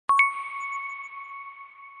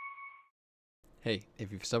Hey,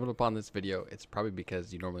 if you've stumbled upon this video, it's probably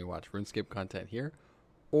because you normally watch RuneScape content here,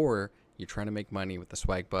 or you're trying to make money with the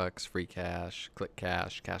swagbucks, free cash, click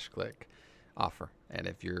cash, cash click offer. And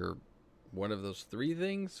if you're one of those three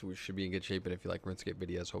things, we should be in good shape. And if you like RuneScape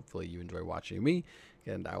videos, hopefully you enjoy watching me,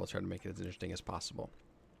 and I will try to make it as interesting as possible.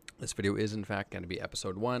 This video is in fact going to be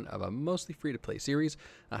episode 1 of a mostly free to play series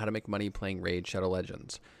on how to make money playing Raid Shadow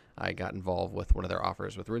Legends. I got involved with one of their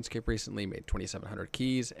offers with RuneScape recently, made 2,700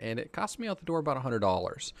 keys, and it cost me out the door about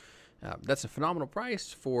 $100. That's a phenomenal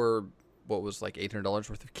price for what was like $800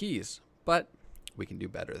 worth of keys, but we can do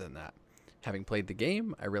better than that. Having played the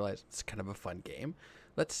game, I realized it's kind of a fun game.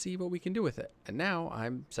 Let's see what we can do with it. And now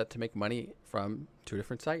I'm set to make money from 2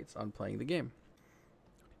 different sites on playing the game.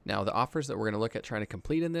 Now, the offers that we're going to look at trying to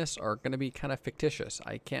complete in this are going to be kind of fictitious.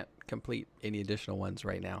 I can't complete any additional ones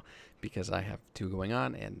right now because I have 2 going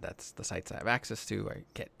on, and that's the sites I have access to. I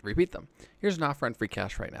can't repeat them. Here's an offer on free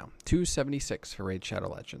cash right now. $276 for Raid Shadow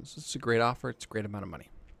Legends. This is a great offer. It's a great amount of money.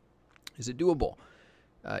 Is it doable?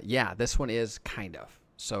 Yeah, this one is kind of.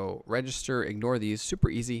 So register, ignore these. Super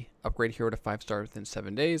easy. Upgrade hero to 5-star within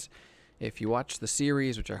 7 days. If you watch the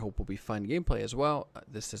series, which I hope will be fun gameplay as well,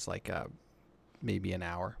 this is like a maybe an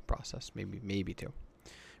hour process, maybe 2.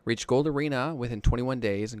 Reach Gold Arena within 21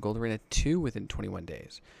 days and Gold Arena 2 within 21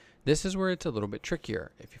 days. This is where it's a little bit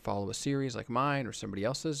trickier. If you follow a series like mine or somebody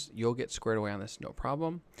else's, you'll get squared away on this, no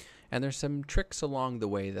problem. And there's some tricks along the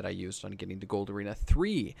way that I used on getting to Gold Arena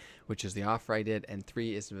 3, which is the offer I did, and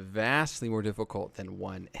 3 is vastly more difficult than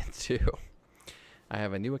 1 and 2. I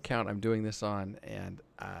have a new account I'm doing this on, and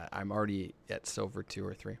I'm already at Silver 2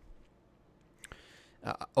 or 3.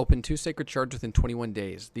 Open 2 sacred shards within 21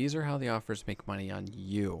 days. These are how the offers make money on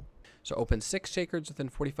you. So open 6 sacreds within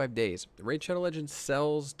 45 days. The Raid Shadow Legends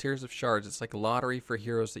sells tiers of shards. It's like a lottery for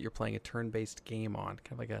heroes that you're playing a turn-based game on,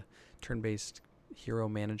 kind of like a turn-based hero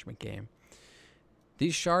management game.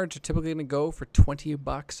 These shards are typically going to go for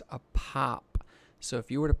 $20 a pop. So if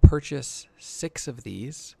you were to purchase 6 of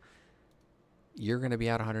these, you're going to be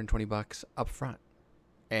out $120 up front.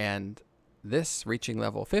 And this reaching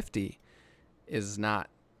level 50 is not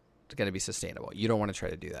going to be sustainable. You don't want to try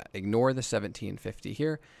to do that. Ignore the $17.50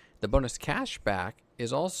 here. The bonus cash back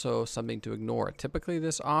is also something to ignore. Typically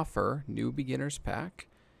this offer, new beginners pack,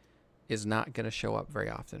 is not going to show up very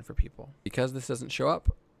often for people. Because this doesn't show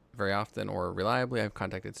up very often or reliably, I've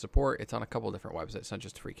contacted support. It's on a couple different websites. It's not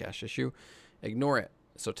just a free cash issue. Ignore it.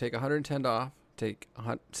 So take $110 off, take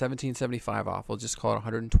 $17.75 off. We'll just call it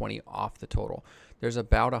 $120 off the total. There's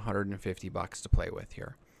about $150 to play with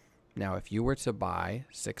here. Now, if you were to buy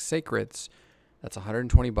 6 sacreds, that's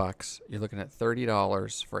 $120. You're looking at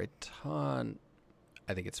 $30 for a ton.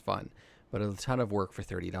 I think it's fun, but a ton of work for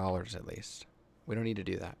 $30 at least. We don't need to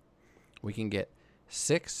do that. We can get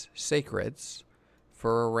 6 sacreds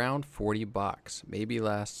for around $40, maybe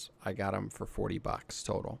less. I got them for $40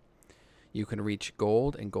 total. You can reach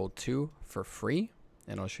gold and gold 2 for free,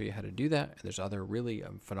 and I'll show you how to do that. And there's other really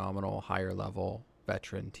phenomenal higher level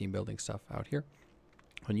veteran team building stuff out here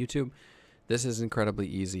on YouTube. This is incredibly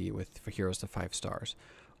easy for heroes to 5 stars.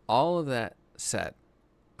 All of that said,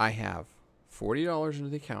 I have $40 into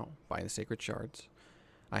the account buying the sacred shards.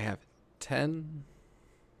 I have $10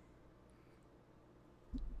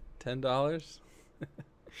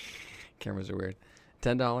 cameras are weird.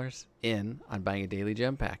 $10 in on buying a daily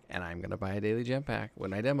gem pack, and I'm gonna buy a daily gem pack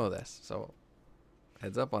when I demo this. So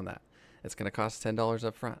heads up on that. It's gonna cost $10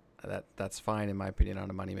 up front. That's fine in my opinion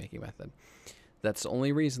on a money making method. That's the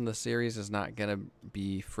only reason the series is not going to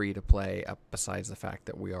be free to play, besides the fact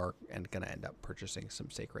that we are going to end up purchasing some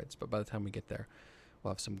sacreds. But by the time we get there,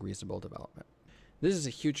 we'll have some reasonable development. This is a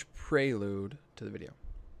huge prelude to the video.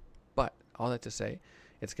 But all that to say,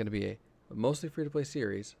 it's going to be a mostly free to play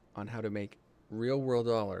series on how to make real world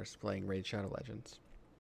dollars playing Raid Shadow Legends.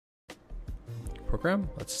 Program,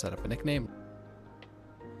 let's set up a nickname.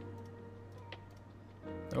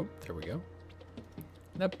 Oh, there we go.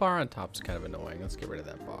 That bar on top is kind of annoying. Let's get rid of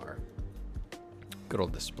that bar. Good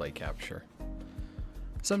old display capture.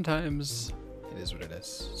 Sometimes it is what it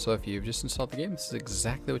is. So if you've just installed the game, this is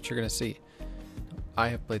exactly what you're going to see. I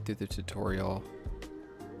have played through the tutorial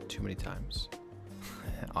too many times.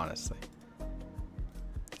 Honestly.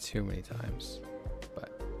 Too many times.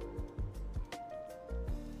 But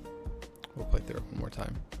we'll play through it one more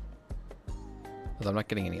time. Although I'm not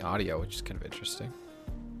getting any audio, which is kind of interesting.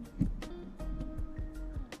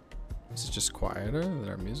 Is it just quieter than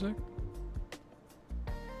our music?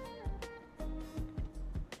 I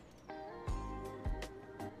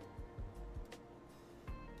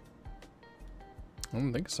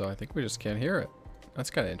don't think so. I think we just can't hear it. That's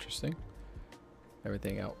kind of interesting.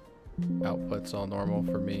 Everything out Output's all normal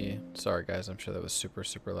for me. Sorry guys, I'm sure that was super,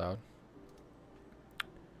 super loud.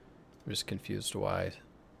 I'm just confused why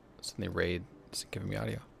suddenly Raid isn't giving me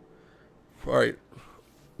audio. Alright.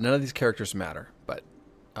 None of these characters matter, but...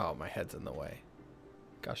 Oh, my head's in the way.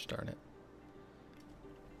 Gosh darn it.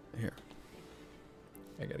 Here.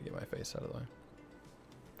 I gotta get my face out of the way.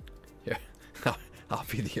 Here. I'll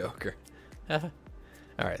be the ogre.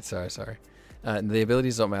 Alright, sorry. The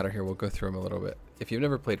abilities don't matter here. We'll go through them a little bit. If you've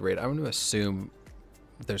never played Raid, I'm going to assume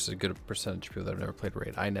there's a good percentage of people that have never played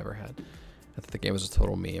Raid. I never had. I thought the game was a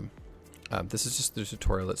total meme. This is just the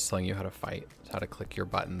tutorial that's telling you how to fight, how to click your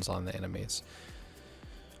buttons on the enemies.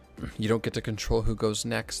 You don't get to control who goes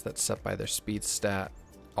next. That's set by their speed stat.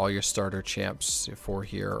 All your starter champs for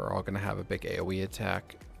here are all going to have a big AoE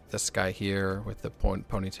attack. This guy here with the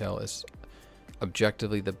ponytail is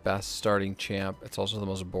objectively the best starting champ. It's also the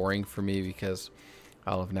most boring for me because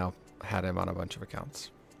I'll have now had him on a bunch of accounts.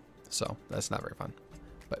 So that's not very fun.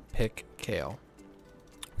 But pick Kale.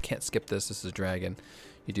 Can't skip this. This is a dragon.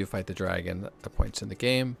 You do fight the dragon at points in the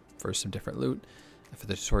game for some different loot. And for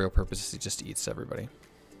the tutorial purposes, he just eats everybody.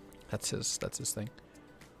 That's his thing.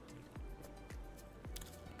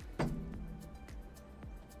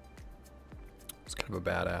 It's kind of a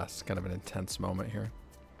badass, kind of an intense moment here.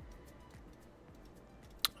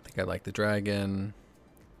 I think I like the dragon.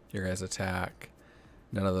 Your guys' attack.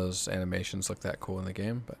 None of those animations look that cool in the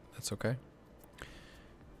game, but that's okay.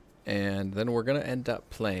 And then we're going to end up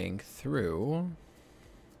playing through...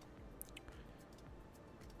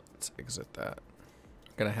 Let's exit that.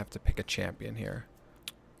 I'm going to have to pick a champion here.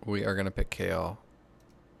 We are going to pick Kale.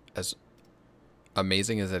 As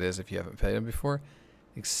amazing as it is if you haven't played him before,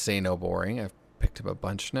 say no boring. I've picked him a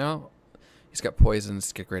bunch now. He's got poisons,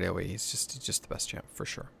 he's got great AoE. He's just the best champ, for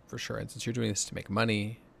sure. For sure. And since you're doing this to make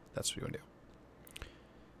money, that's what you want to do.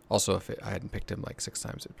 Also, if I hadn't picked him like 6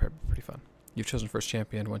 times, it'd probably be pretty fun. You've chosen first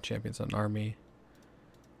champion, 1 champion's on an army.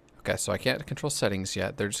 Okay, so I can't control settings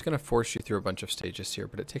yet. They're just going to force you through a bunch of stages here,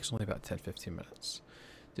 but it takes only about 10-15 minutes.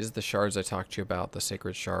 These are the shards I talked to you about. The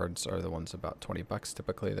sacred shards are the ones about 20 bucks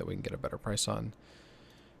typically that we can get a better price on.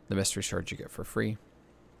 The mystery shards you get for free.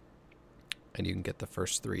 And you can get the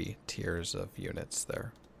first 3 tiers of units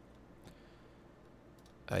there.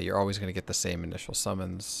 You're always going to get the same initial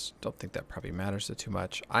summons. Don't think that probably matters too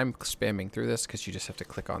much. I'm spamming through this because you just have to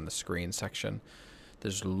click on the screen section.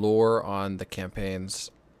 There's lore on the campaigns.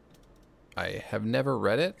 I have never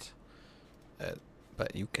read it,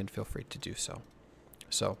 but you can feel free to do so.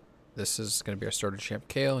 So this is going to be our starter champ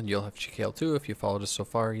Kale, and you'll have Kale too if you followed us so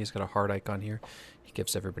far. He's got a heart icon here. He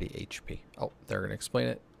gives everybody HP. Oh, they're going to explain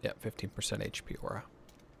it. Yeah, 15% HP aura.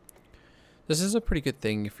 This is a pretty good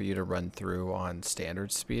thing for you to run through on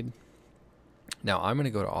standard speed. Now I'm going to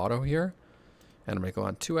go to auto here, and I'm going to go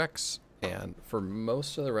on 2x, and for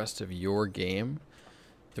most of the rest of your game,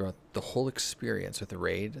 throughout the whole experience with the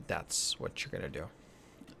raid, that's what you're going to do.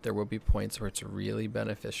 There will be points where it's really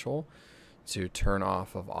beneficial to turn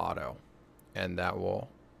off of auto, and that will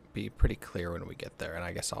be pretty clear when we get there, and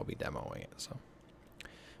I guess I'll be demoing it. So,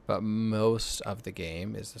 but most of the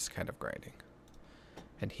game is this kind of grinding.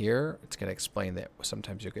 And here, it's going to explain that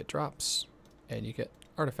sometimes you'll get drops, and you get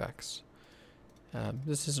artifacts.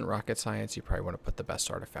 This isn't rocket science. You probably want to put the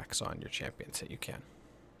best artifacts on your champions that you can.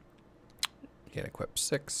 You can equip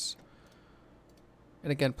 6.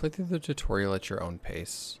 And again, play through the tutorial at your own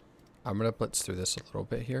pace. I'm going to blitz through this a little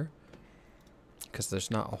bit here, because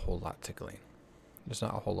there's not a whole lot to glean. There's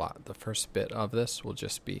not a whole lot. The first bit of this will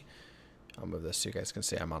just be, I'll move this so you guys can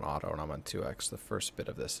see I'm on auto and I'm on 2x. The first bit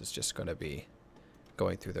of this is just going to be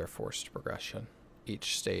going through their forced progression.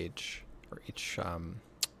 Each stage, or each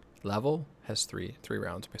level has three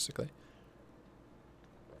rounds basically.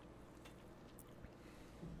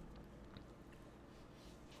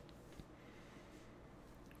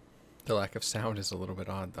 The lack of sound is a little bit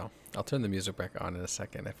odd though. I'll turn the music back on in a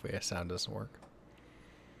second if the sound doesn't work.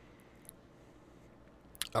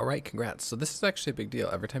 Alright, congrats. So this is actually a big deal.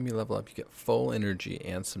 Every time you level up, you get full energy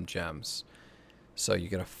and some gems. So you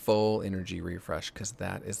get a full energy refresh because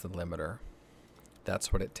that is the limiter.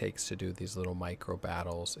 That's what it takes to do these little micro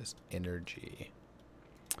battles, is energy.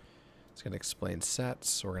 It's going to explain sets.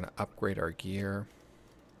 So we're going to upgrade our gear.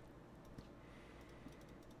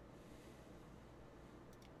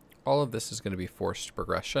 All of this is going to be forced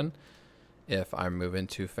progression. If I'm moving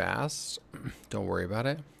too fast, don't worry about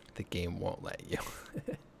it. The game won't let you.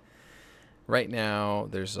 Right now,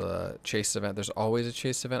 there's a chase event. There's always a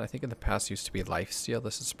chase event. I think in the past it used to be lifesteal.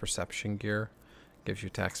 This is perception gear. Gives you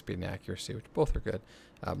attack speed and accuracy, which both are good.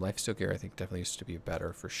 Lifesteal gear I think definitely used to be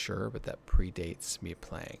better for sure, but that predates me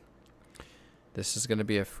playing. This is going to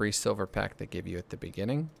be a free silver pack they give you at the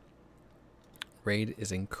beginning. Raid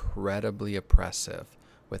is incredibly oppressive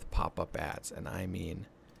with pop-up ads, and I mean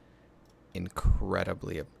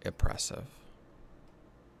incredibly oppressive.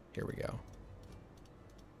 Here we go.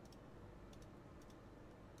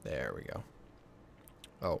 There we go.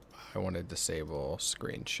 Oh, I want to disable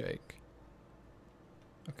screen shake.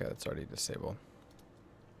 Okay, that's already disabled.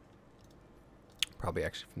 Probably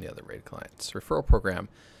actually from the other raid clients. Referral program.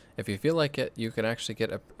 If you feel like it, you can actually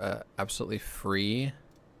get a absolutely free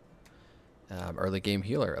early game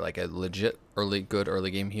healer, like a legit good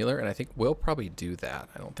early game healer, and I think we'll probably do that.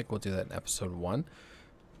 I don't think we'll do that in episode 1.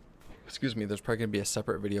 Excuse me, there's probably going to be a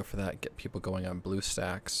separate video for that, get people going on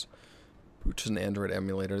BlueStacks, which is an Android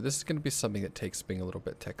emulator. This is going to be something that takes being a little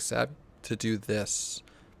bit tech savvy to do this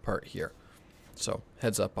part here. So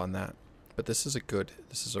heads up on that. But this is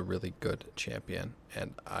a really good champion,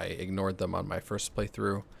 and I ignored them on my first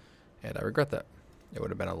playthrough, and I regret that. It would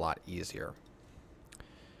have been a lot easier.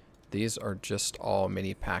 These are just all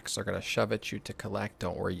mini packs they're going to shove at you to collect.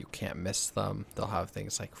 Don't worry, you can't miss them. They'll have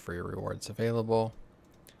things like free rewards available.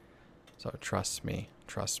 So trust me,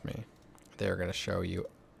 they're going to show you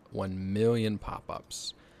 1 million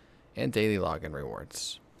pop-ups and daily login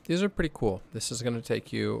rewards. These are pretty cool. This is going to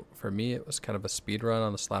take you, for me, it was kind of a speed run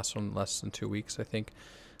on this last one, less than 2 weeks, I think.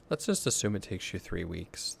 Let's just assume it takes you 3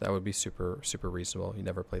 weeks. That would be super reasonable. You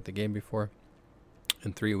never played the game before.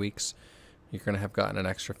 In 3 weeks, you're going to have gotten an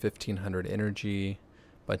extra 1,500 energy,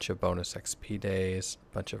 bunch of bonus XP days,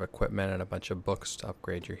 a bunch of equipment, and a bunch of books to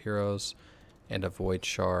upgrade your heroes, and a void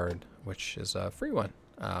shard, which is a free one.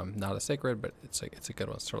 Not a sacred, but it's a good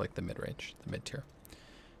one. It's sort of like the mid-range, the mid-tier.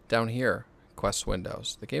 Down here, quest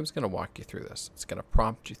windows. The game's going to walk you through this. It's going to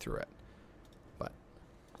prompt you through it, but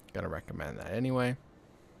I'm going to recommend that anyway.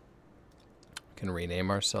 We can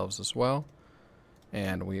rename ourselves as well,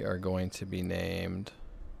 and we are going to be named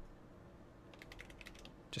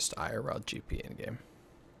just IRL GP in game.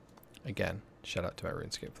 Again, shout out to my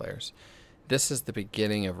RuneScape players. This is the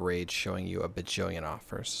beginning of Raid showing you a bajillion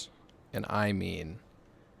offers, and I mean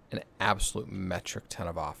an absolute metric ton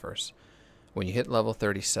of offers. When you hit level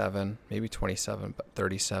 37, maybe 27, but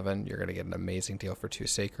 37, you're going to get an amazing deal for 2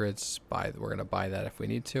 sacreds. We're going to buy that if we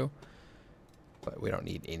need to, but we don't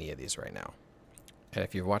need any of these right now. And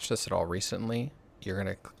if you've watched this at all recently, you're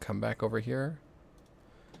going to come back over here.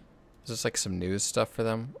 This is like some news stuff for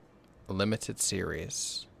them. A limited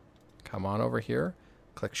series. Come on over here,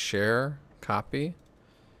 click share, copy,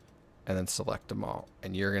 and then select them all.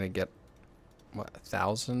 And you're going to get, what,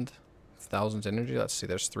 1,000 energy? Let's see,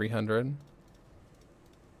 there's 300.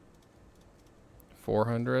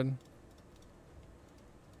 400.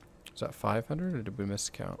 Is that 500 or did we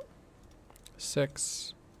miscount?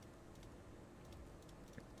 6,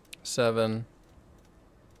 7,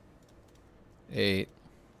 8,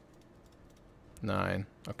 9.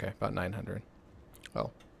 Okay, about 900.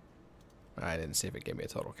 Oh, I didn't see if it gave me a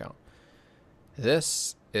total count.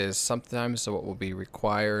 This is sometimes what will be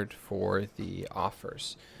required for the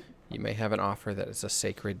offers. You may have an offer that is a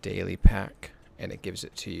sacred daily pack, and it gives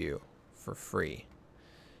it to you for free.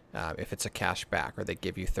 If it's a cash back, or they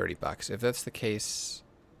give you 30 bucks. If that's the case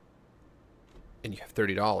and you have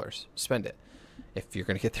 $30, spend it. If you're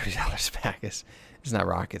going to get $30 back, it's not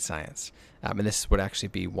rocket science. And this would actually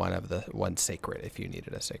be one sacred if you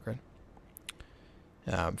needed a sacred.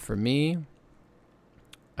 For me,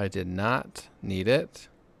 I did not need it.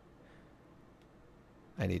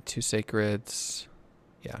 I need 2 sacreds.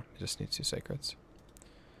 Yeah, I just need 2 sacreds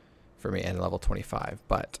for me, and level 25.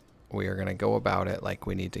 But we are going to go about it like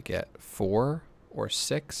we need to get 4 or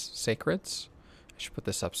 6 sacreds. I should put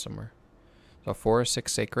this up somewhere. So 4 or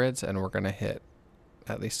 6 sacreds, and we're going to hit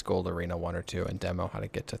at least Gold Arena 1 or 2 and demo how to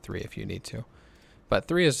get to 3 if you need to. But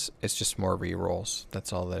 3 is just more re-rolls.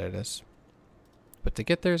 That's all that it is. But to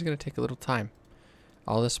get there is going to take a little time.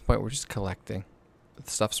 All this point, we're just collecting. The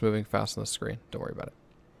stuff's moving fast on the screen. Don't worry about it.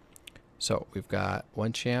 So we've got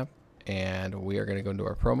 1 champ, and we are going to go into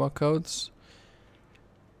our promo codes.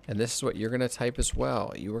 And this is what you're going to type as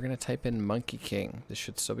well. You are going to type in Monkey King. This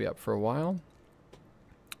should still be up for a while.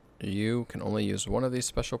 You can only use one of these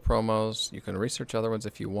special promos. You can research other ones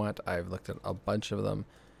if you want. I've looked at a bunch of them.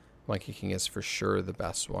 Monkey King is for sure the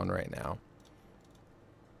best one right now.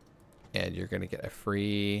 And you're going to get a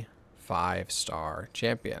free 5-star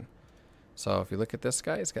champion. So if you look at this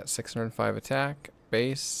guy, he's got 605 attack,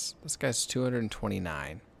 base. This guy's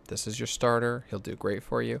 229. This is your starter. He'll do great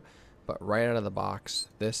for you. But right out of the box,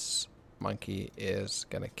 this monkey is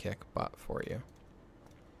going to kick butt for you.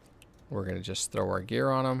 We're going to just throw our gear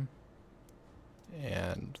on him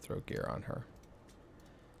and throw gear on her.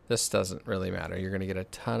 This doesn't really matter. You're going to get a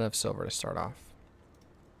ton of silver to start off.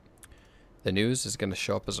 The news is going to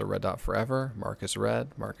show up as a red dot forever. Mark is red.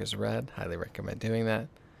 Mark is red. Highly recommend doing that.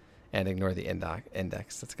 And ignore the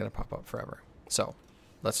index that's going to pop up forever. So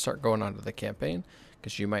let's start going on to the campaign,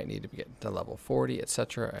 because you might need to get to level 40,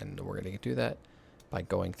 etc. And we're going to do that by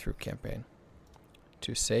going through campaign.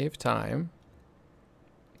 To save time,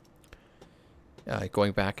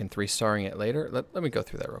 going back and 3-starring it later, let me go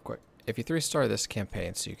through that real quick. If you 3-star this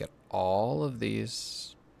campaign, so you get all of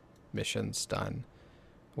these missions done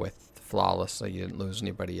with flawlessly, you didn't lose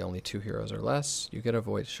anybody, only 2 heroes or less, you get a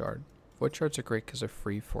void shard. Void shards are great because they're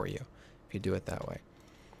free for you if you do it that way.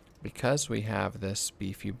 Because we have this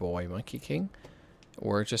beefy boy Monkey King,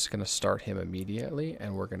 we're just going to start him immediately,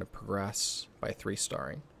 and we're going to progress by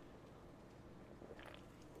 3-starring.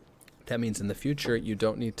 That means in the future, you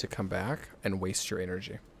don't need to come back and waste your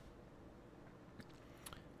energy.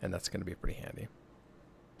 And that's going to be pretty handy.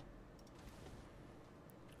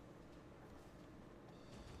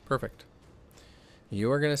 Perfect.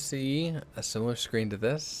 You are going to see a similar screen to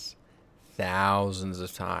this thousands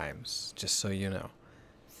of times, just so you know.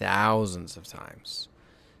 Thousands of times.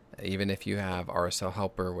 Even if you have RSL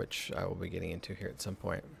Helper, which I will be getting into here at some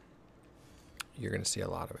point, you're going to see a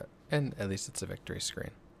lot of it. And at least it's a victory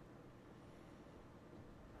screen.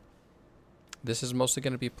 This is mostly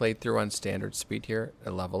going to be played through on standard speed here,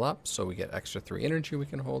 a level up, so we get extra 3 energy we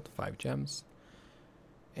can hold, 5 gems,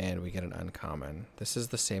 and we get an uncommon. This is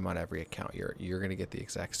the same on every account. You're going to get the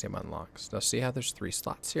exact same unlocks. Now see how there's 3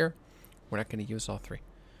 slots here? We're not going to use all 3.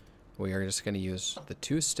 We are just going to use the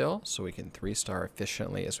 2 still, so we can 3-star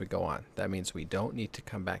efficiently as we go on. That means we don't need to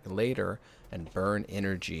come back later and burn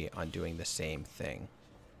energy on doing the same thing.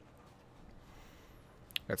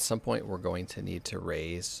 At some point, we're going to need to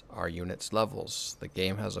raise our units' levels. The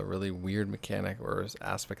game has a really weird mechanic or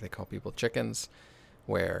aspect they call people chickens,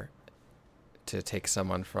 where to take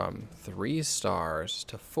someone from 3 stars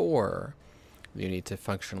to 4, you need to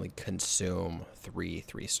functionally consume 3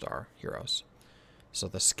 3-star heroes. So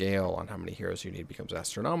the scale on how many heroes you need becomes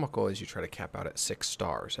astronomical as you try to cap out at 6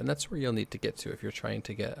 stars. And that's where you'll need to get to. If you're trying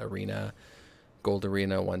to get Arena, Gold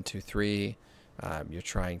Arena 1, 2, 3, you're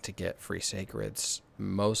trying to get free Sacreds,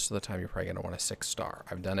 most of the time you're probably going to want a 6-star.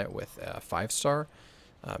 I've done it with a 5-star,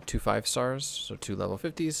 2 5-stars, so 2 level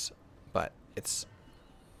 50s, but it's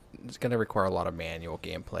going to require a lot of manual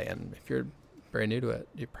gameplay. And if you're very new to it,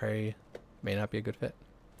 you probably may not be a good fit.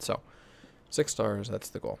 So 6 stars, that's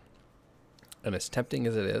the goal. And as tempting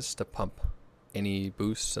as it is to pump any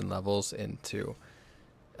boosts and levels into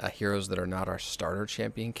heroes that are not our starter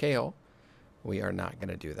champion Kale, we are not going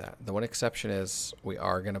to do that. The one exception is we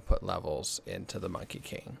are going to put levels into the Monkey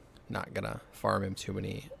King. Not going to farm him too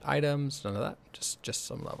many items, none of that. Just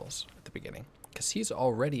some levels at the beginning. Because he's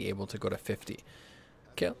already able to go to 50.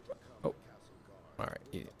 Kale. Oh. Alright,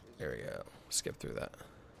 there we go. Skip through that.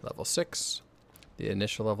 Level 6. The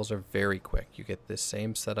initial levels are very quick. You get the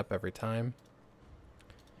same setup every time.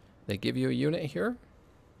 They give you a unit here.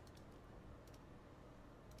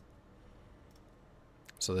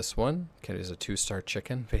 So this one is a 2-star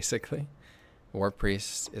chicken, basically. War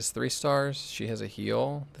Priest is 3 stars. She has a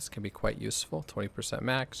heal. This can be quite useful. 20%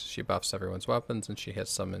 max. She buffs everyone's weapons, and she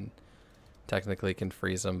hits some and technically can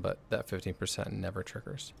freeze them, but that 15% never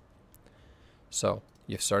triggers. So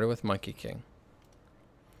you've started with Monkey King.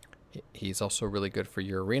 He's also really good for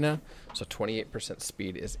your arena. So 28%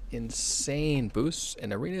 speed is insane boosts.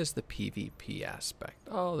 And arena is the PvP aspect.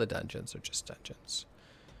 Oh, the dungeons are just dungeons.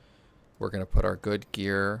 We're going to put our good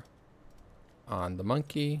gear on the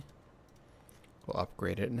monkey. We'll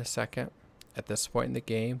upgrade it in a second. At this point in the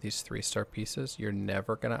game, these 3-star pieces, you're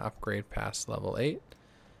never going to upgrade past level 8.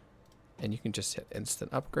 And you can just hit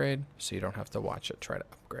instant upgrade, so you don't have to watch it try to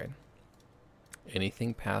upgrade.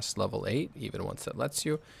 Anything past level 8, even once it lets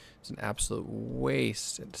you, is an absolute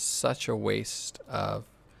waste. It's such a waste of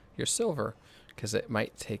your silver, because it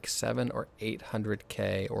might take 700 or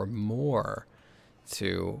 800k or more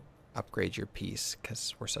to upgrade your piece,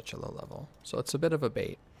 because we're such a low level. So it's a bit of a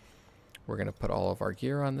bait. We're going to put all of our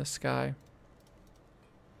gear on this guy.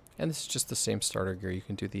 And this is just the same starter gear. You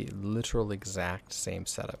can do the literal exact same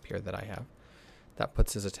setup here that I have. That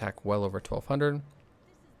puts his attack well over 1200.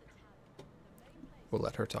 We'll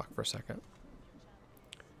let her talk for a second.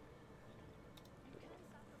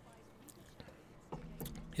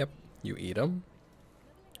 Yep, you eat them.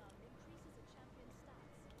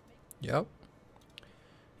 Yep.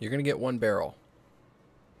 You're going to get 1 barrel.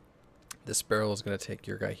 This barrel is going to take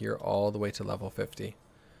your guy here all the way to level 50,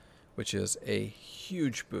 which is a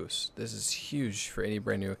huge boost. This is huge for any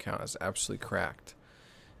brand new account. It's absolutely cracked.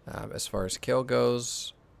 As far as kill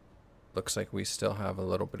goes, looks like we still have a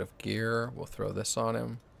little bit of gear. We'll throw this on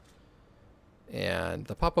him. And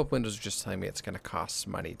the pop-up windows are just telling me it's going to cost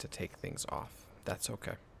money to take things off. That's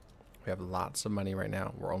okay. We have lots of money right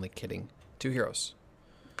now. We're only kidding. 2 heroes.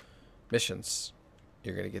 Missions.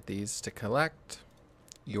 You're going to get these to collect.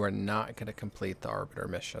 You are not going to complete the Arbiter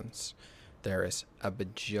missions. There is a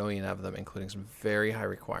bajillion of them, including some very high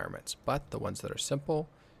requirements. But the ones that are simple,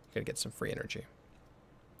 you're going to get some free energy.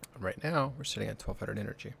 And right now, we're sitting at 1,200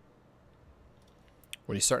 energy.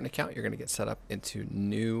 When you start an account, you're going to get set up into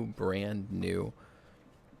brand new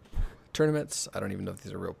tournaments. I don't even know if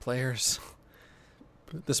these are real players.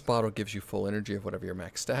 This bottle gives you full energy of whatever your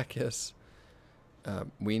max stack is.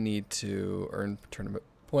 We need to earn tournament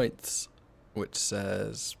points, which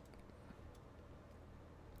says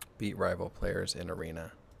beat rival players in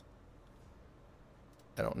arena.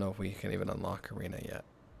 I don't know if we can even unlock arena yet.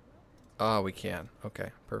 Ah, we can. Okay,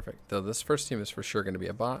 perfect. Though this first team is for sure going to be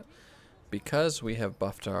a bot. Because we have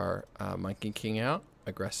buffed our Monkey King out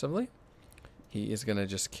aggressively, he is going to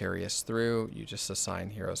just carry us through. You just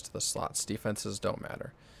assign heroes to the slots. Defenses don't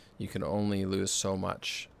matter. You can only lose so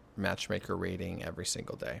much matchmaker rating every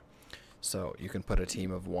single day. So you can put a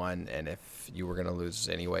team of 1, and if you were going to lose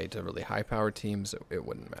anyway to really high-powered teams, it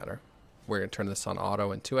wouldn't matter. We're going to turn this on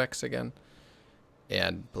auto and 2x again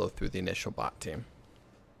and blow through the initial bot team.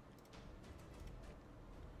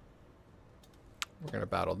 We're going to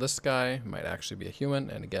battle this guy. Might actually be a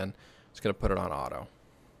human. And again, it's going to put it on auto.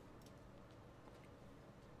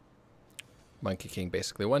 Monkey King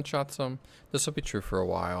basically one-shots him. This will be true for a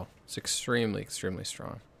while. It's extremely, extremely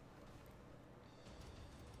strong.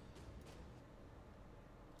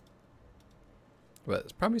 But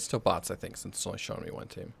it's probably still bots, I think, since it's only showing me 1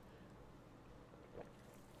 team.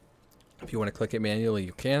 If you want to click it manually,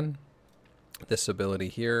 you can. This ability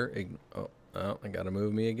here... Oh, I got to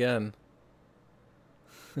move me again.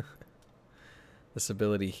 This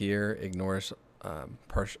ability here ignores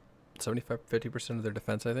 50% of their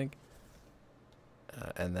defense, I think.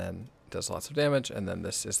 And then does lots of damage. And then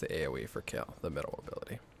this is the AoE for kill, the middle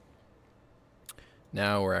ability.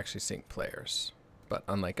 Now we're actually seeing players. But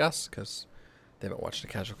unlike us, because they haven't watched a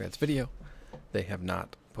Casual Guides video, they have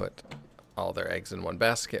not put all their eggs in one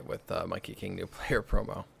basket with Monkey King new player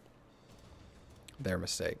promo. Their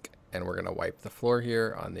mistake. And we're going to wipe the floor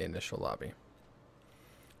here on the initial lobby.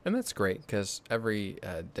 And that's great, because every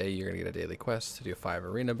day you're going to get a daily quest to do 5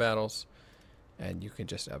 arena battles, and you can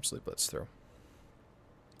just absolutely blitz through.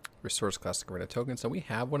 Restores classic arena tokens. So we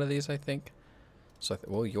have one of these, I think. So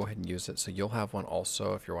we'll go ahead and use it. So you'll have one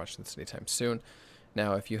also if you're watching this anytime soon.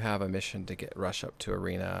 Now, if you have a mission to get rush up to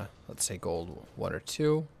arena, let's say gold 1 or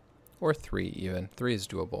 2, or 3 even. 3 is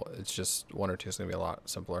doable. It's just 1 or 2 is going to be a lot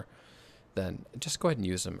simpler. Then just go ahead and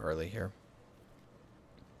use them early here.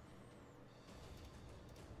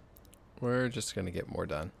 We're just going to get more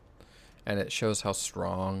done. And it shows how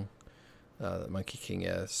strong the Monkey King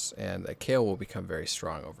is. And Kale will become very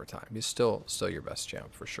strong over time. He's still your best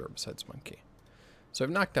champ for sure, besides Monkey. So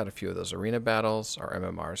I've knocked out a few of those arena battles. Our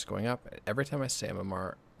MMR is going up. Every time I say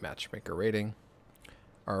MMR, matchmaker rating,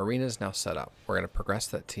 our arena is now set up. We're going to progress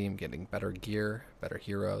that team, getting better gear, better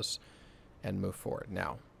heroes, and move forward.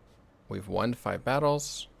 Now, we've won 5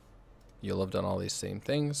 battles. You'll have done all these same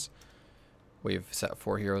things. We've set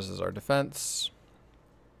 4 heroes as our defense.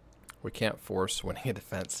 We can't force winning a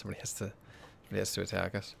defense. Somebody has to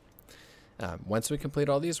attack us. Once we complete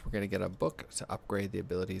all these, we're going to get a book to upgrade the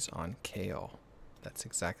abilities on Kale. That's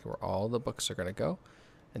exactly where all the books are going to go.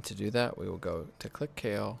 And to do that, we will go to click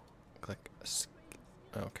Kale, click...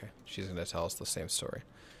 Okay, she's going to tell us the same story.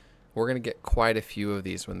 We're going to get quite a few of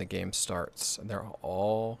these when the game starts. And they're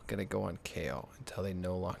all going to go on Kale until they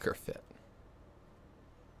no longer fit.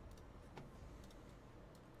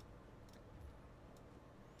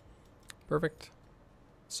 Perfect.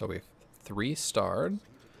 So we've 3-starred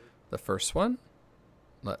the first one.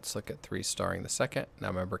 Let's look at 3-starring the second. Now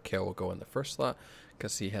remember, Kale will go in the first slot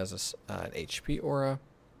because he has an HP aura.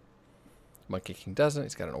 Monkey King doesn't.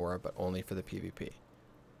 He's got an aura, but only for the PvP.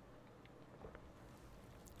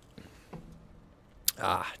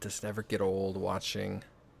 Does never get old watching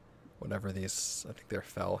whatever these, I think they're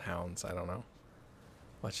fell hounds, I don't know.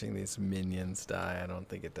 Watching these minions die, I don't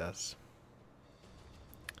think it does.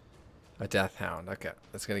 A death hound, okay.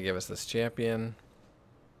 That's going to give us this champion.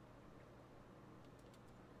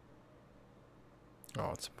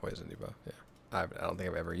 Oh, it's a poison debuff, yeah. I don't think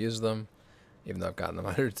I've ever used them. Even though I've gotten them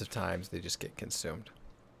hundreds of times, they just get consumed.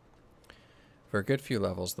 For a good few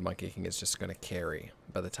levels, the Monkey King is just going to carry.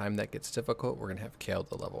 By the time that gets difficult, we're going to have Kale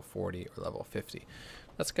to level 40 or level 50.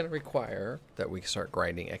 That's going to require that we start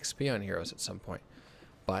grinding XP on heroes at some point.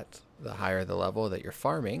 But the higher the level that you're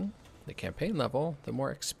farming, the campaign level, the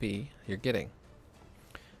more XP you're getting.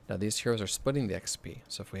 Now these heroes are splitting the XP.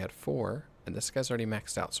 So if we had 4, and this guy's already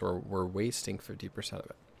maxed out, so we're wasting 50% of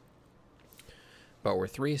it. But we're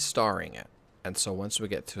 3-starring it. And so once we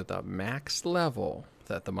get to the max level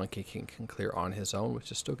that the Monkey King can clear on his own,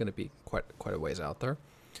 which is still going to be quite a ways out there,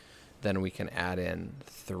 then we can add in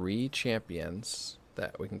 3 champions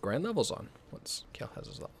that we can grind levels on once Kale has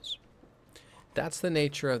his levels. That's the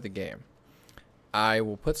nature of the game. I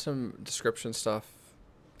will put some description stuff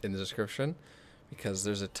in the description because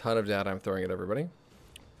there's a ton of data I'm throwing at everybody,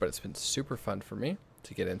 but it's been super fun for me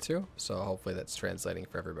to get into, so hopefully that's translating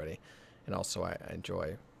for everybody. And also I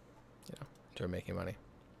enjoy making money.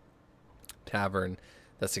 Tavern,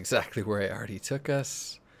 that's exactly where I already took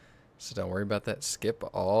us, so don't worry about that. Skip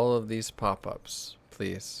all of these pop-ups,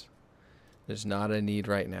 please. There's not a need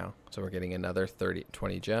right now. So we're getting another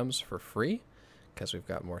 20 gems for free because we've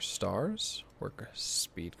got more stars. We're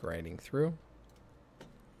speed grinding through.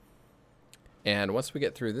 And once we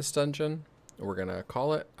get through this dungeon, we're going to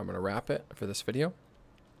call it. I'm going to wrap it for this video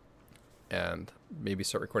and maybe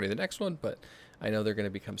start recording the next one, but I know they're going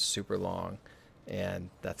to become super long,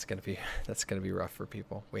 and that's going to be rough for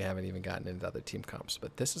people. We haven't even gotten into other team comps,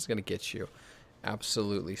 but this is going to get you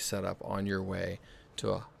absolutely set up on your way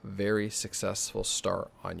to a very successful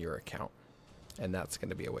start on your account. And that's going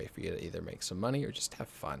to be a way for you to either make some money or just have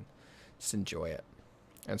fun. Just enjoy it.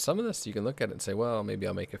 And some of this you can look at it and say, well, maybe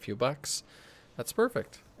I'll make a few bucks. That's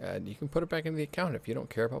perfect. And you can put it back into the account if you don't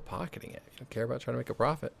care about pocketing it. If you don't care about trying to make a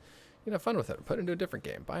profit. You can have fun with it. Put it into a different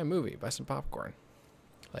game. Buy a movie. Buy some popcorn.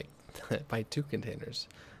 Like, buy 2 containers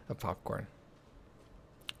of popcorn.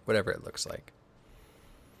 Whatever it looks like.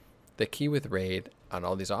 The key with Raid on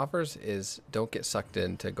all these offers is don't get sucked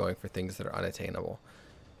into going for things that are unattainable.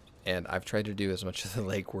 And I've tried to do as much of the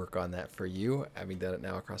legwork on that for you, having done it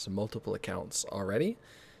now across multiple accounts already,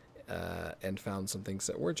 and found some things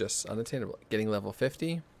that were just unattainable. Getting level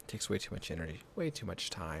 50 takes way too much energy, way too much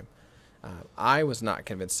time. I was not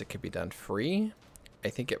convinced it could be done free. I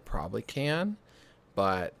think it probably can,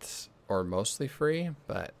 or mostly free,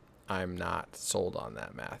 but I'm not sold on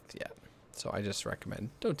that math yet. So I just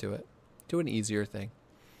recommend don't do it. Do an easier thing.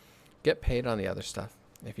 Get paid on the other stuff.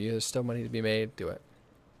 If there's still money to be made, do it.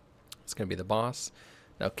 It's going to be the boss.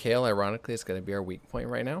 Now, Kale, ironically, is going to be our weak point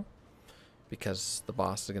right now because the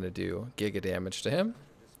boss is going to do giga damage to him.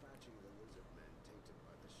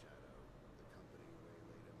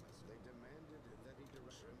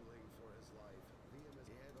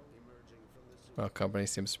 Well, company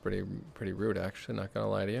seems pretty rude, actually. Not gonna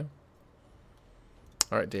lie to you.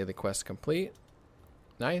 All right, daily quest complete.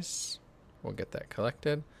 Nice. We'll get that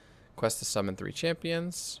collected. Quest to summon 3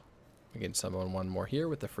 champions. We can summon 1 more here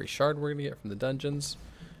with the free shard we're gonna get from the dungeons.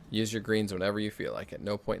 Use your greens whenever you feel like it.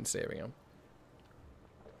 No point in saving them.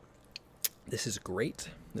 This is great.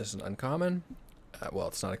 This is an uncommon. Well,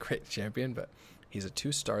 it's not a great champion, but he's a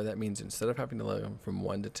 2-star. That means instead of having to level him from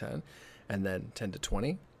 1 to 10 and then 10 to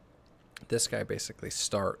 20, this guy basically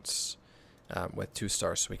starts with 2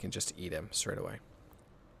 stars, so we can just eat him straight away.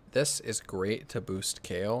 This is great to boost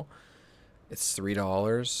Kale. It's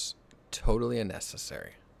 $3, totally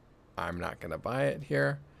unnecessary. I'm not going to buy it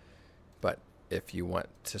here, but if you want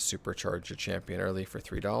to supercharge your champion early for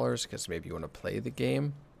 $3, because maybe you want to play the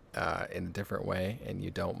game in a different way and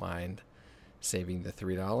you don't mind saving the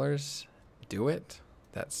 $3, do it.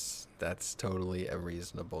 That's totally a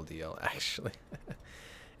reasonable deal, actually.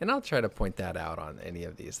 And I'll try to point that out on any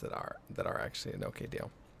of these that are actually an okay deal.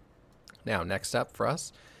 Now, next up for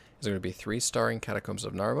us is going to be 3-starring Catacombs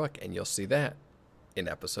of Narbuk, and you'll see that in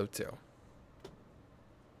episode 2.